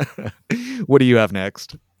 What do you have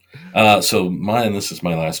next? So this is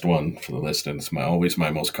my last one for the list, and it's always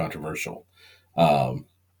my most controversial. And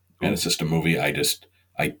it's just a movie I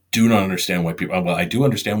do not understand why people. Well, I do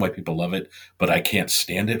understand why people love it, but I can't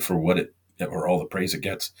stand it for what it or all the praise it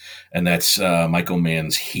gets, and that's Michael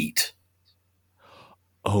Mann's Heat.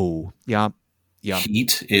 Oh, yeah, yeah.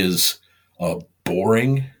 Heat is a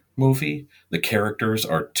boring movie. The characters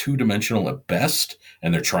are two-dimensional at best,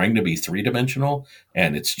 and they're trying to be three-dimensional,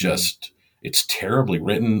 and it's just it's terribly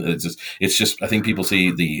written. It's just I think people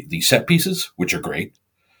see the set pieces, which are great.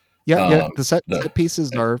 Yeah. The set the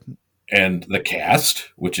pieces are and the cast,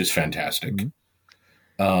 which is fantastic.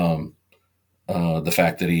 Mhm. The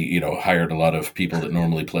fact that he hired a lot of people that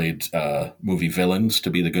normally played movie villains to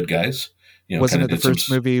be the good guys. wasn't kind it of the did first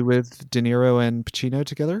movie with De Niro and Pacino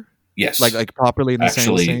together? Yes, Like properly in the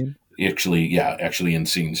same scene? actually in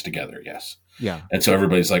scenes together. Yes. Yeah. And so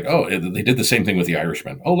everybody's like, oh, they did the same thing with The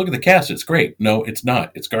Irishman. Oh, look at the cast. It's great. No, it's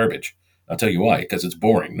not. It's garbage. I'll tell you why. Because it's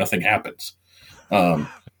boring. Nothing happens. And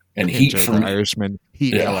Heat Enjoyed for the me. Irishman.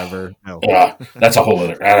 Heat, Yeah. however, no. That's a whole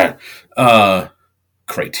other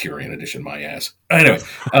Criterion edition, my ass. Anyway,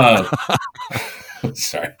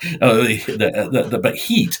 sorry. But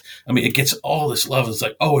Heat, I mean, it gets all this love. It's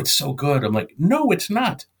like, oh, it's so good. I'm like, no, it's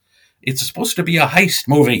not. It's supposed to be a heist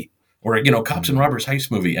movie or, cops and robbers heist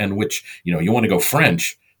movie, and which, you want to go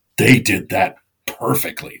French. They did that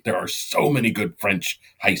perfectly. There are so many good French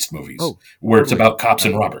heist movies where it's about cops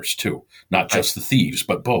and robbers too, not just the thieves,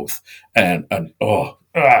 but both.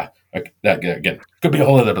 That again could be a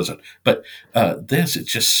whole other episode. But this,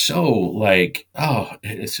 it's just so like,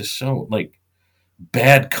 it's just so like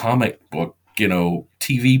bad comic book,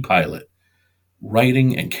 TV pilot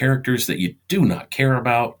writing and characters that you do not care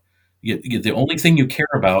about. The only thing you care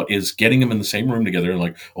about is getting them in the same room together and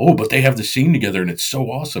like, oh, but they have the scene together and it's so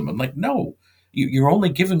awesome. I'm like, no, you're only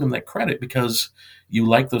giving them that credit because you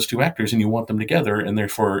like those two actors and you want them together and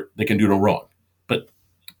therefore they can do no wrong. But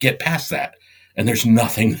get past that and there's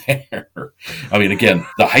nothing there. I mean, again,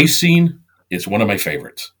 the heist scene is one of my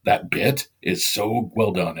favorites. That bit is so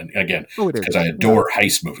well done. And again, because I adore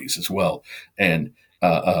heist movies as well. And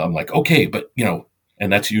I'm like, okay, but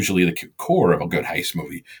and that's usually the core of a good heist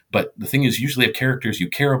movie. But the thing is, usually have characters you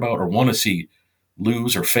care about or want to see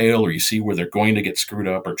lose or fail, or you see where they're going to get screwed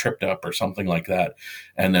up or tripped up or something like that.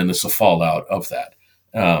 And then there's a fallout of that.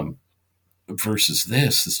 Versus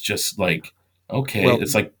this, it's just like, okay,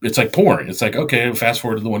 it's like porn. It's like, okay, fast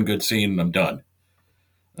forward to the one good scene and I'm done.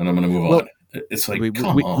 And I'm going to move on. It's like,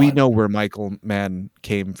 we know where Michael Mann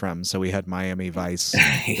came from. So we had Miami Vice in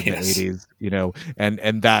the 80s,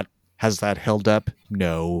 and that, has that held up?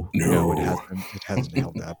 No, it hasn't. It hasn't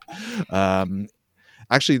held up.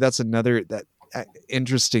 Actually, that's another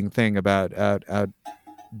interesting thing about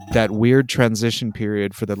that weird transition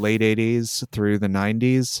period for the late 80s through the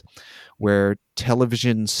 90s, where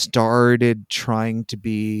television started trying to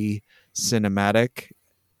be cinematic.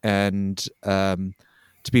 And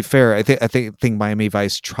to be fair, I think Miami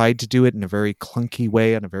Vice tried to do it in a very clunky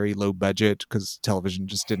way on a very low budget because television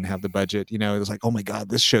just didn't have the budget. It was like, oh my God,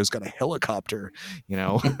 this show's got a helicopter,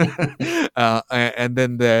 and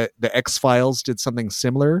then the X-Files did something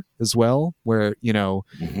similar as well, where,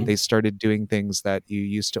 they started doing things that you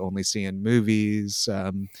used to only see in movies.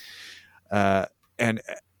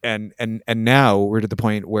 And now we're to the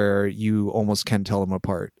point where you almost can tell them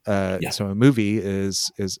apart. So a movie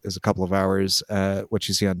is a couple of hours. What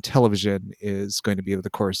you see on television is going to be over the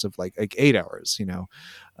course of like 8 hours,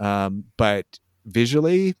 but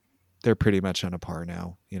visually, they're pretty much on a par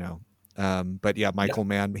now, but yeah, Yeah. Michael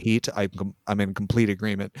Mann, Heat, I'm in complete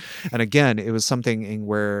agreement. And again, it was something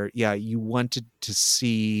where, yeah, you wanted to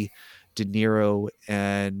see De Niro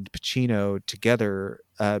and Pacino together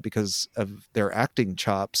because of their acting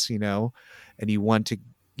chops, and you want to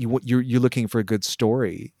you're looking for a good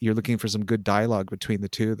story. You're looking for some good dialogue between the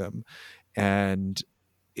two of them, and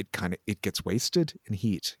it gets wasted in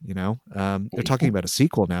Heat. They're talking about a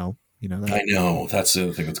sequel now. That. I know. That's the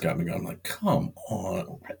other thing that's got me going. I'm like, come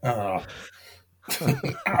on.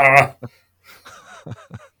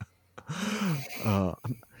 Uh,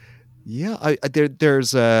 yeah,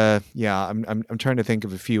 there's yeah, I'm trying to think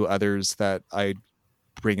of a few others that I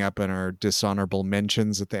bring up in our dishonorable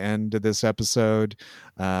mentions at the end of this episode.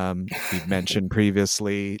 We've mentioned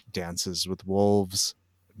previously Dances with Wolves,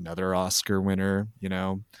 another Oscar winner.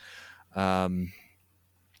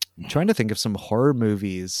 I'm trying to think of some horror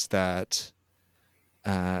movies that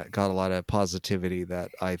got a lot of positivity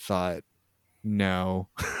that I thought no,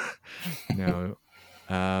 no.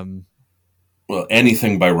 Well,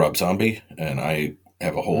 anything by Rob Zombie, and I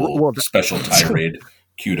have a whole special tirade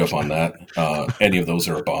queued up on that. Any of those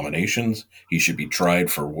are abominations. He should be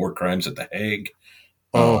tried for war crimes at The Hague.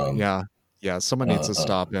 Yeah. Someone needs to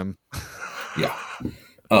stop him. Yeah,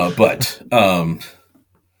 but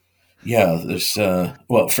yeah, there's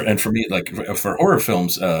for me, like for horror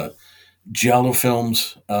films, giallo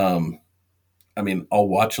films. I mean, I'll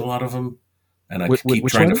watch a lot of them, and I keep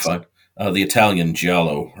trying to find the Italian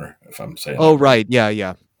giallo, or if I'm saying. Oh, right.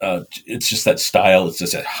 Yeah. It's just that style. It's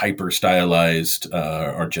just a hyper stylized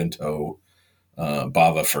Argento,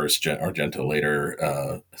 Bava first, Argento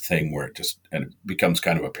later thing where it becomes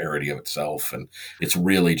kind of a parody of itself, and it's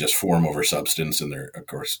really just form over substance, and they're of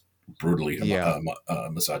course brutally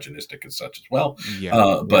misogynistic and such as well.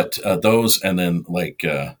 But those, and then like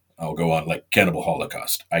I'll go on like Cannibal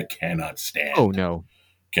Holocaust. I cannot stand. Oh no.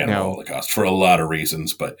 Cannibal Holocaust for a lot of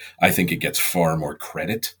reasons, but I think it gets far more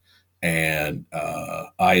credit and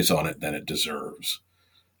eyes on it than it deserves.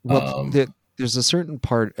 Well, there's a certain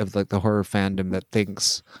part of like the horror fandom that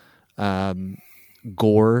thinks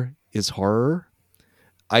gore is horror.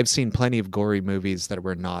 I've seen plenty of gory movies that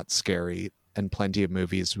were not scary, and plenty of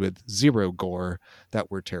movies with zero gore that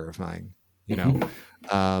were terrifying.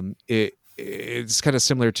 It's kind of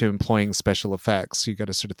similar to employing special effects. You got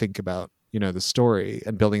to sort of think about the story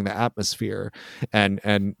and building the atmosphere, and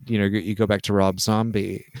you go back to Rob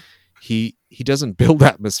Zombie. He doesn't build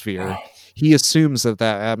atmosphere. He assumes that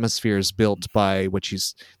atmosphere is built by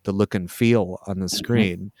the look and feel on the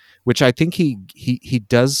screen, which I think he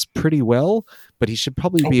does pretty well. But he should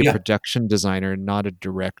probably be a production designer, not a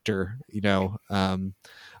director. I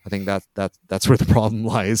think that's where the problem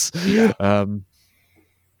lies.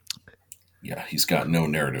 Yeah, he's got no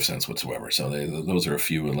narrative sense whatsoever. So those are a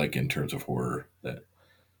few, like in terms of horror, that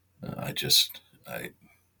I just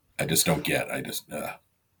don't get.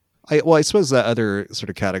 I suppose that other sort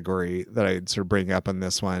of category that I'd sort of bring up on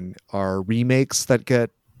this one are remakes that get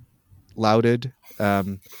lauded.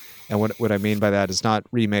 And what I mean by that is not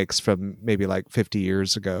remakes from maybe like 50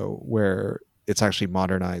 years ago where it's actually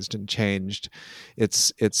modernized and changed.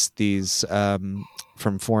 It's these from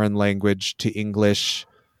foreign language to English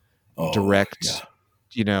direct,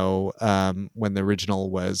 when the original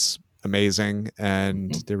was amazing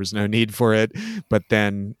and there was no need for it, but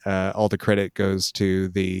then all the credit goes to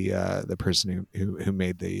the person who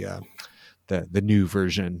made the new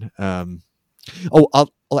version. I'll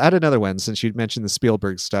add another one since you mentioned the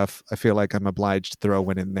Spielberg stuff. I feel like I'm obliged to throw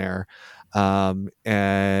one in there,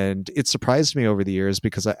 and it surprised me over the years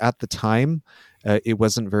because at the time it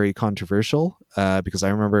wasn't very controversial because I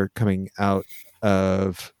remember coming out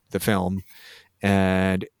of the film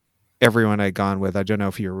and everyone I'd gone with, I don't know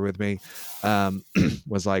if you were with me,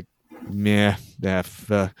 was like, meh,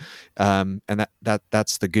 and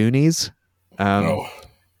that's the Goonies,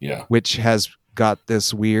 which has got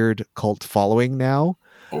this weird cult following now.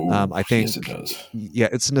 I think yes, it does. Yeah,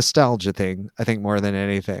 it's a nostalgia thing, I think, more than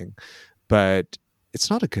anything, but it's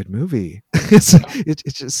not a good movie. It's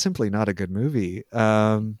just simply not a good movie.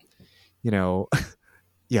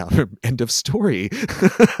 Yeah, end of story.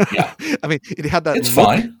 Yeah. I mean, it had that. It's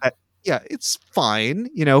fine. It's fine.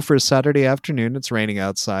 For a Saturday afternoon, it's raining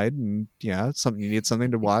outside, and you need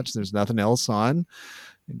something to watch. There's nothing else on,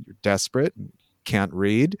 and you're desperate and can't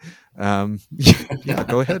read. Go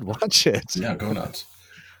ahead, watch it. Yeah, go nuts.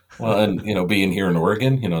 Well, and being here in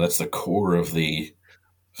Oregon, that's the core of the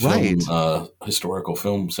film, historical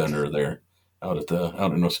film center there, out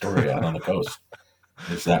in Astoria, out on the coast.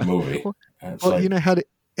 It's that movie. Well,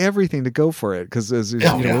 everything to go for it because as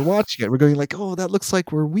Yeah, you know, yeah. we're watching it, we're going like, oh, that looks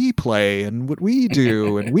like where we play and what we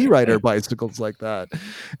do, and we ride our bicycles like that,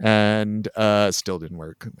 and still didn't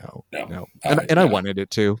work. No. And I yeah. wanted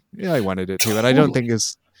it to. Yeah, I wanted it to, and I don't think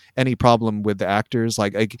there's any problem with the actors.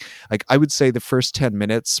 Like I would say the first 10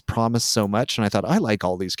 minutes promised so much, and I thought I like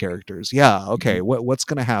all these characters. Yeah, okay, what's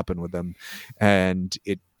going to happen with them, and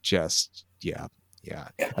it just yeah.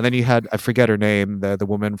 And then you had, I forget her name, the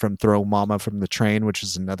woman from Throw Mama from the Train, which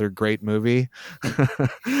is another great movie.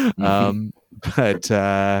 But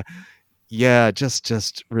yeah,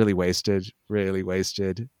 just really wasted,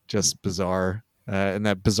 just bizarre. And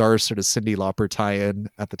that bizarre sort of Cyndi Lauper tie-in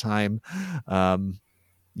at the time. Nope.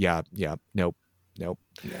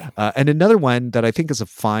 And another one that I think is a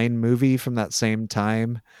fine movie from that same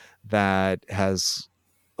time that has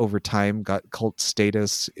over time got cult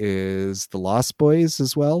status is The Lost Boys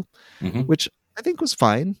as well, which I think was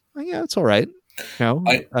fine. Yeah, it's all right.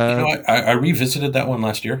 I revisited that one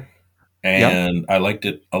last year, and I liked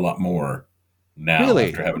it a lot more now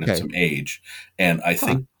after having it some age. And I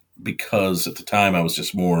think because at the time I was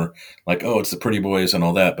just more like, oh, it's the Pretty Boys and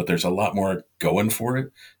all that, but there's a lot more going for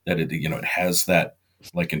it. That it has that,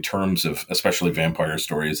 like in terms of especially vampire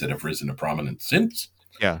stories that have risen to prominence since.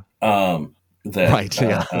 Yeah.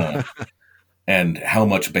 And how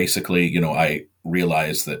much basically, I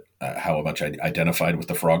realized that how much I identified with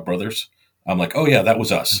the Frog Brothers. I'm like, oh yeah, that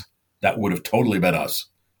was us. That would have totally been us,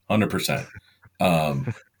 100%.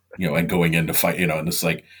 And going into fight, and it's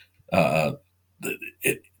like,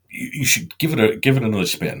 you should give it another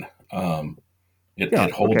spin.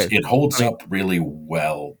 It holds up really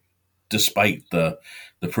well, despite the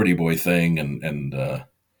Pretty Boy thing and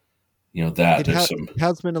that it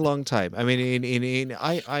has been a long time. I mean,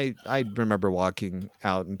 I remember walking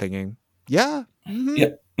out and thinking, yep.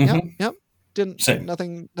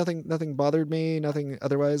 Nothing bothered me, nothing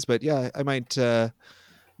otherwise. But yeah, I might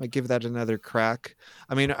give that another crack.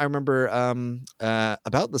 I mean, I remember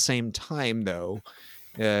about the same time though,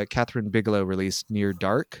 Catherine Bigelow released Near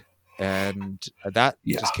Dark, and that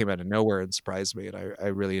just came out of nowhere and surprised me, and I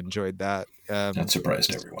really enjoyed that. That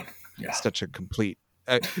surprised everyone. Yeah, such a complete.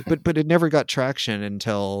 But it never got traction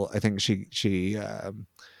until I think she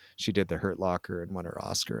did The Hurt Locker and won her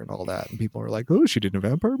Oscar and all that, and people were like, "Oh, she did a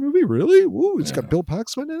vampire movie, really? Ooh, it's got Bill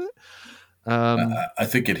Paxman in it." I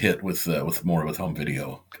think it hit with more with home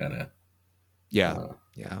video kind of. Yeah.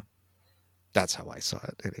 That's how I saw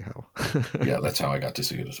it, anyhow. Yeah, that's how I got to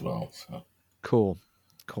see it as well. So. Cool.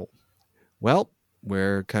 Well,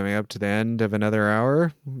 we're coming up to the end of another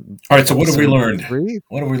hour. All right, so what have we learned?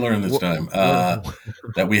 What have we learned this time?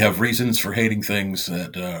 That we have reasons for hating things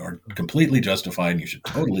that are completely justified, and you should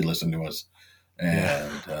totally listen to us.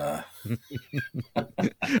 And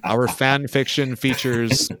our fan fiction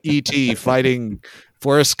features E.T. fighting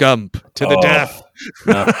Forrest Gump to the death.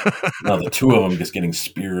 No, the two of them just getting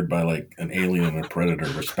speared by like an alien and a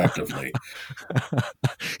predator, respectively.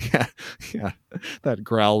 Yeah. That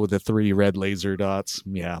growl with the 3 red laser dots.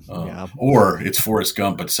 Yeah. Or it's Forrest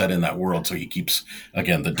Gump, but set in that world, so he keeps,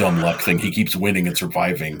 again, the dumb luck thing. He keeps winning and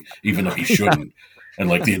surviving, even though he shouldn't. And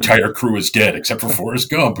like the entire crew is dead except for Forrest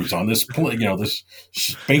Gump, who's on this, this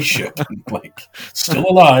spaceship, like still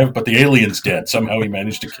alive, but the alien's dead. Somehow he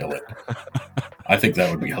managed to kill it. I think that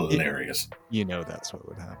would be hilarious. That's what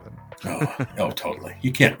would happen. Oh, totally.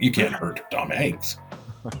 You can't hurt Tom Hanks.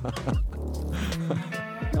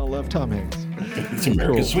 I love Tom Hanks. It's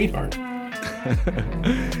America's sweetheart.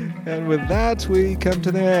 And with that, we come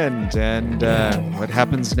to the end. And what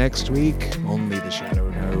happens next week? Only the Shadow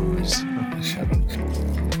knows. The Shadow knows.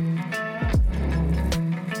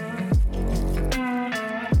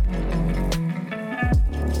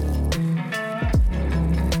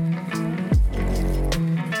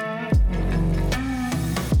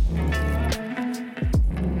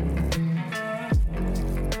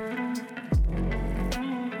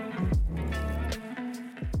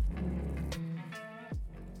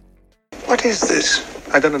 What is this?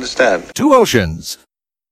 I don't understand. Two Oceans.